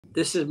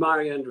This is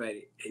Mario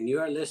Andretti, and you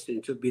are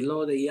listening to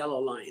Below the Yellow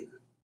Line.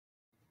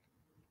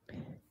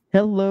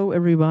 Hello,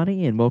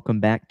 everybody, and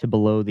welcome back to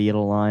Below the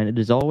Yellow Line. It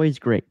is always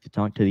great to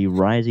talk to the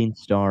rising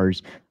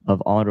stars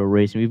of auto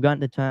racing. We've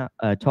gotten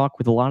to talk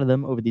with a lot of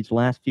them over these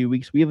last few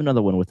weeks. We have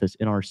another one with us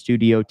in our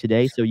studio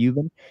today. So,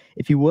 Yuven,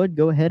 if you would,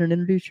 go ahead and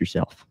introduce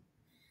yourself.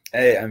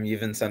 Hey, I'm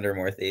Yuven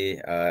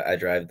Sundaramoorthy. I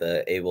drive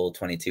the Able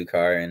 22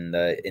 car in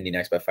the Indy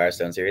NXT by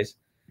Firestone series.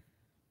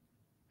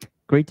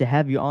 Great to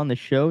have you on the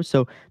show.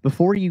 So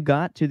before you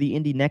got to the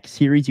Indy NXT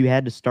series, you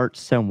had to start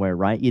somewhere,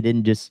 right? You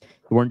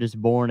weren't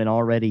just born and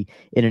already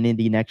in an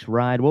Indy NXT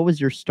ride. What was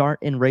your start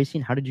in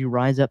racing? How did you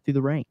rise up through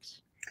the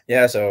ranks?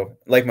 Yeah, so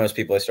like most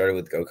people, I started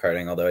with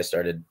go-karting, although I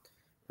started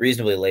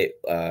reasonably late.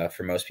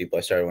 For most people,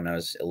 I started when I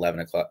was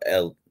 11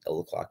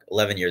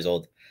 years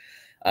old.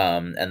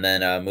 And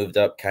then moved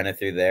up kind of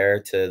through there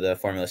to the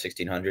Formula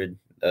 1600,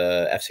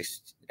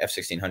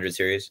 F1600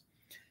 series.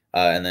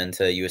 And then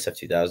to USF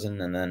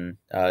 2000, and then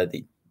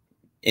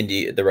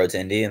the Road to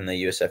Indy and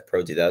the USF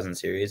Pro 2000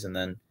 series, and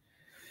then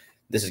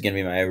this is going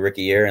to be my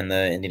rookie year in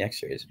the Indy NXT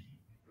series.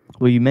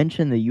 Well, you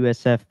mentioned the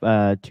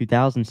USF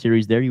 2000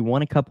 series there. You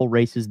won a couple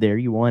races there.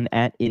 You won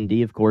at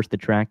Indy, of course, the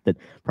track that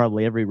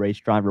probably every race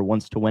driver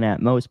wants to win at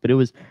most, but it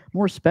was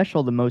more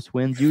special than most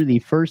wins. You were the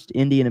first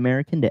Indian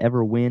American to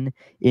ever win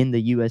in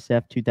the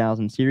USF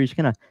 2000 series.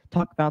 Kind of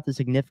talk about the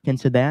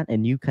significance of that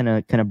and you kind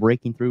of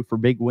breaking through for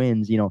big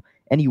wins. You know,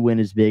 any win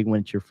is big when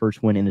it's your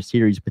first win in a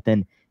series, but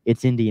then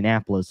it's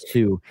Indianapolis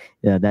too.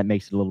 That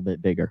makes it a little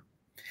bit bigger.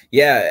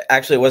 Yeah,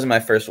 actually, it wasn't my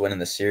first win in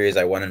the series.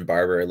 I won in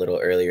Barber a little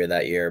earlier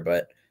that year,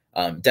 but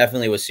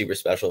definitely was super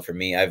special for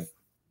me.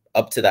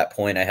 Up to that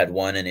point, I had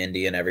won in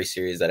Indy in every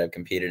series that I've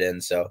competed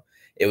in. So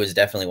it was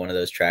definitely one of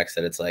those tracks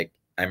that it's like,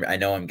 I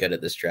know I'm good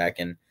at this track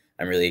and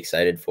I'm really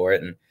excited for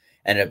it. And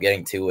ended up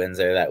getting 2 wins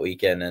there that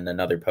weekend and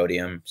another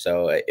podium.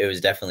 So it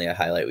was definitely a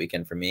highlight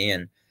weekend for me.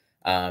 And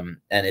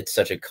it's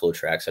such a cool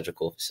track, such a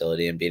cool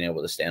facility, and being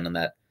able to stand on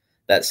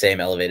that same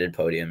elevated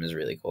podium is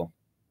really cool.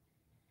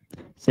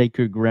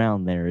 Sacred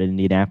ground there in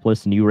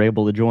Indianapolis, and you were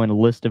able to join a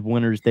list of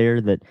winners there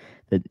that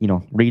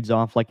reads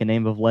off like a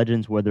name of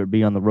legends, whether it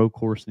be on the road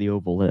course or the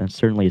oval.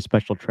 Certainly a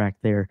special track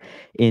there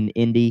in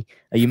Indy.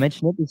 You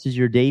mentioned it. This is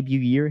your debut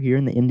year here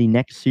in the Indy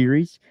NXT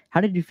series.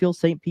 How did you feel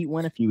St. Pete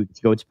went a few weeks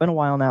ago? It's been a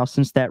while now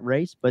since that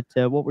race, but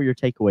what were your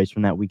takeaways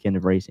from that weekend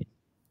of racing?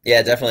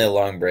 Yeah, definitely a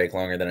long break,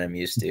 longer than I'm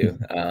used to.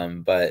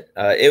 But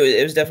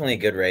it was definitely a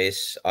good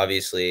race.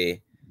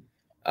 Obviously,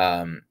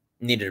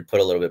 needed to put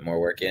a little bit more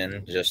work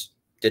in. Just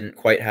didn't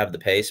quite have the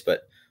pace,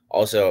 but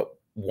also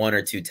 1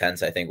 or 2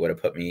 tenths I think would have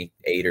put me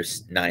 8 or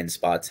 9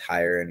 spots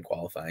higher in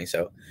qualifying.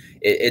 So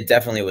it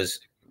definitely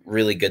was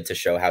really good to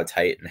show how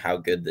tight and how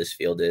good this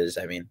field is.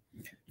 I mean,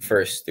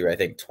 first through I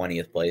think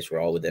 20th place, we're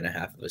all within a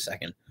half of a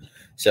second.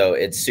 So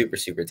it's super,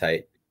 super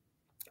tight.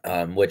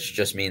 Which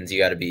just means you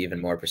got to be even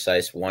more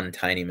precise. One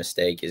tiny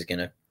mistake is going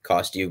to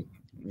cost you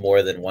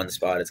more than 1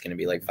 spot. It's going to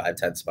be like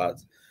 5-10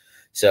 spots.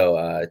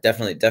 So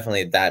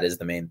definitely that is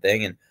the main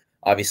thing. And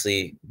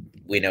obviously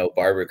we know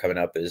Barber coming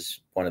up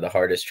is one of the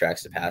hardest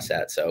tracks to pass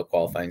at. So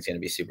qualifying is going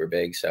to be super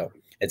big. So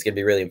it's going to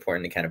be really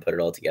important to kind of put it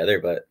all together.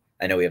 But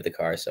I know we have the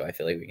car, so I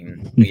feel like we can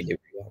do pretty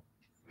well.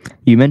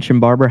 You mentioned,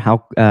 Barber,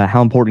 how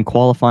important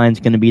qualifying is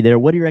going to be there.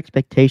 What are your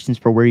expectations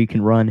for where you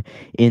can run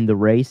in the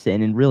race,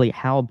 and really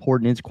how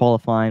important is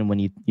qualifying when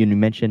you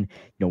mentioned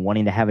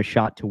wanting to have a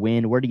shot to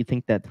win? Where do you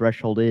think that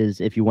threshold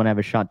is if you want to have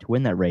a shot to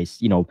win that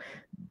race?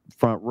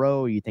 Front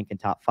row? Are you thinking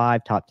top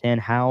 5, top 10?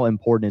 How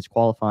important is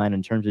qualifying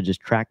in terms of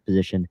just track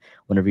position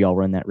whenever y'all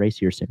run that race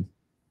here soon?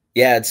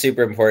 Yeah, it's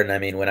super important. I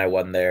mean, when I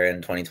won there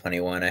in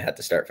 2021, I had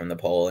to start from the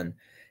pole and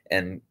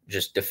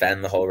just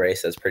defend the whole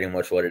race. That's pretty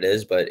much what it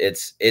is. But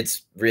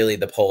it's really,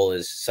 the pole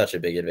is such a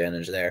big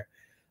advantage there,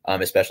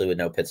 especially with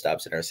no pit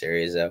stops in our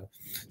series.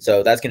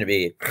 So that's going to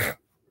be,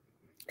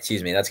 that's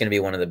going to be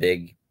one of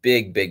the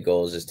big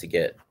goals, is to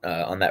get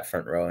on that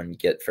front row and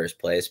get first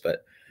place.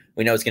 But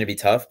we know it's going to be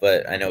tough,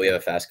 but I know we have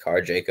a fast car.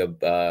 Jacob,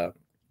 my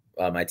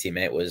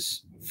teammate,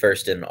 was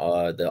first in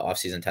the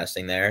off-season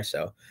testing there.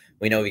 So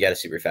we know we got a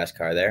super fast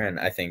car there. And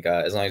I think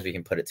as long as we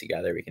can put it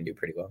together, we can do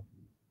pretty well.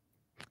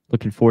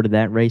 Looking forward to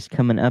that race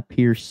coming up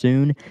here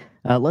soon.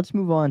 Let's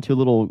move on to a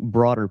little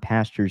broader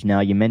pastures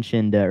now. You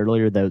mentioned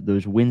earlier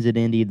those wins at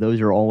Indy. Those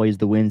are always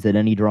the wins that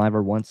any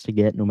driver wants to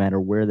get, no matter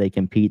where they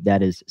compete.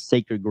 That is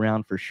sacred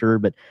ground for sure.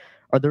 But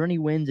are there any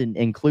wins,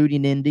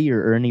 including Indy,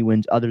 or any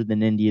wins other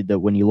than Indy, that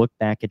when you look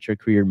back at your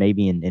career,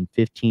 maybe in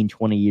 15,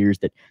 20 years,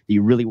 that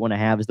you really want to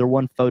have? Is there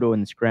one photo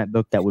in the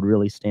scrapbook that would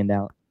really stand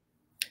out?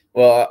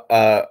 Well,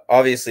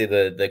 obviously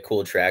the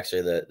cool tracks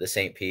are the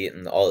St. Pete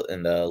and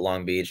the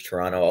Long Beach,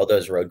 Toronto, all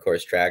those road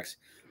course tracks.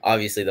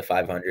 Obviously the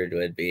 500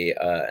 would be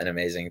an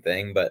amazing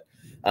thing, but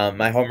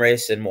my home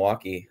race in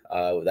Milwaukee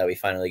that we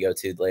finally go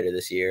to later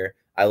this year.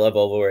 I love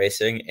oval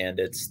racing, and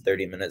it's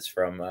 30 minutes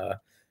from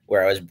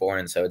where I was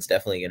born, so it's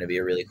definitely going to be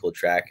a really cool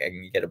track. I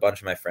can get a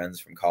bunch of my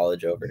friends from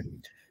college over.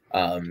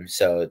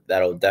 So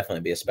that'll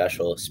definitely be a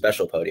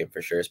special podium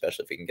for sure,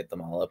 especially if we can get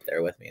them all up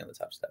there with me on the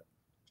top step.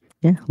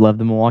 Yeah, love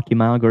the Milwaukee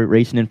Mile. Great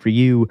racing, and for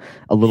you,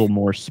 a little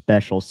more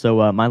special.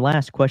 So my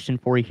last question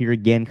for you here,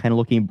 again, kind of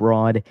looking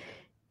broad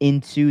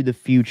into the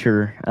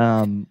future.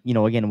 Again,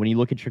 when you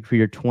look at your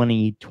career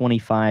 20,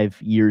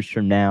 25 years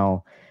from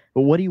now,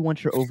 but what do you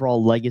want your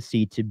overall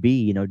legacy to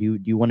be? Do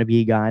you want to be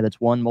a guy that's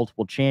won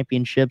multiple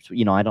championships?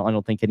 I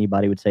don't think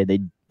anybody would say they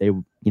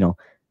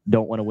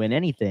don't want to win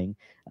anything.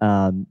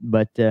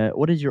 But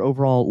what is your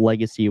overall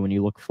legacy when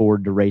you look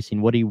forward to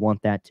racing? What do you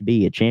want that to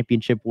be? A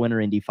championship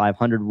winner, Indy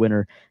 500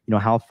 winner?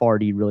 How far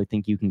do you really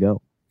think you can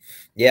go?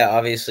 Yeah,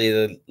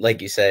 obviously,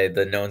 like you say,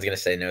 no one's going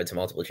to say no to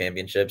multiple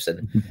championships,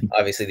 and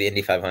obviously the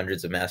Indy 500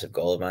 is a massive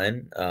goal of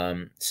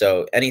mine.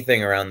 So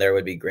anything around there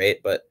would be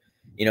great, but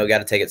got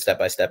to take it step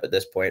by step at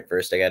this point.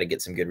 First, I got to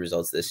get some good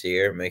results this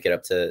year, make it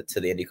up to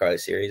the IndyCar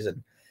Series,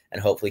 and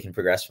hopefully can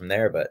progress from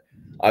there. But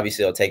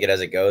obviously, I'll take it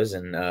as it goes,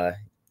 and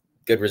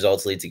good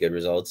results lead to good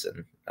results,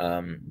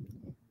 and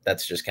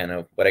that's just kind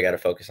of what I got to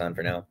focus on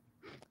for now.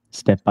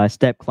 Step by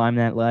step, climb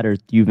that ladder.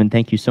 Yuven,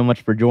 thank you so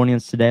much for joining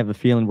us today. I have a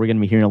feeling we're going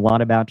to be hearing a lot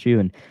about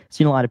you and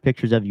seeing a lot of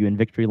pictures of you in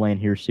victory lane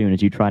here soon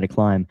as you try to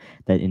climb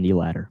that Indy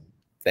ladder.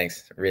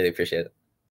 Thanks. Really appreciate it.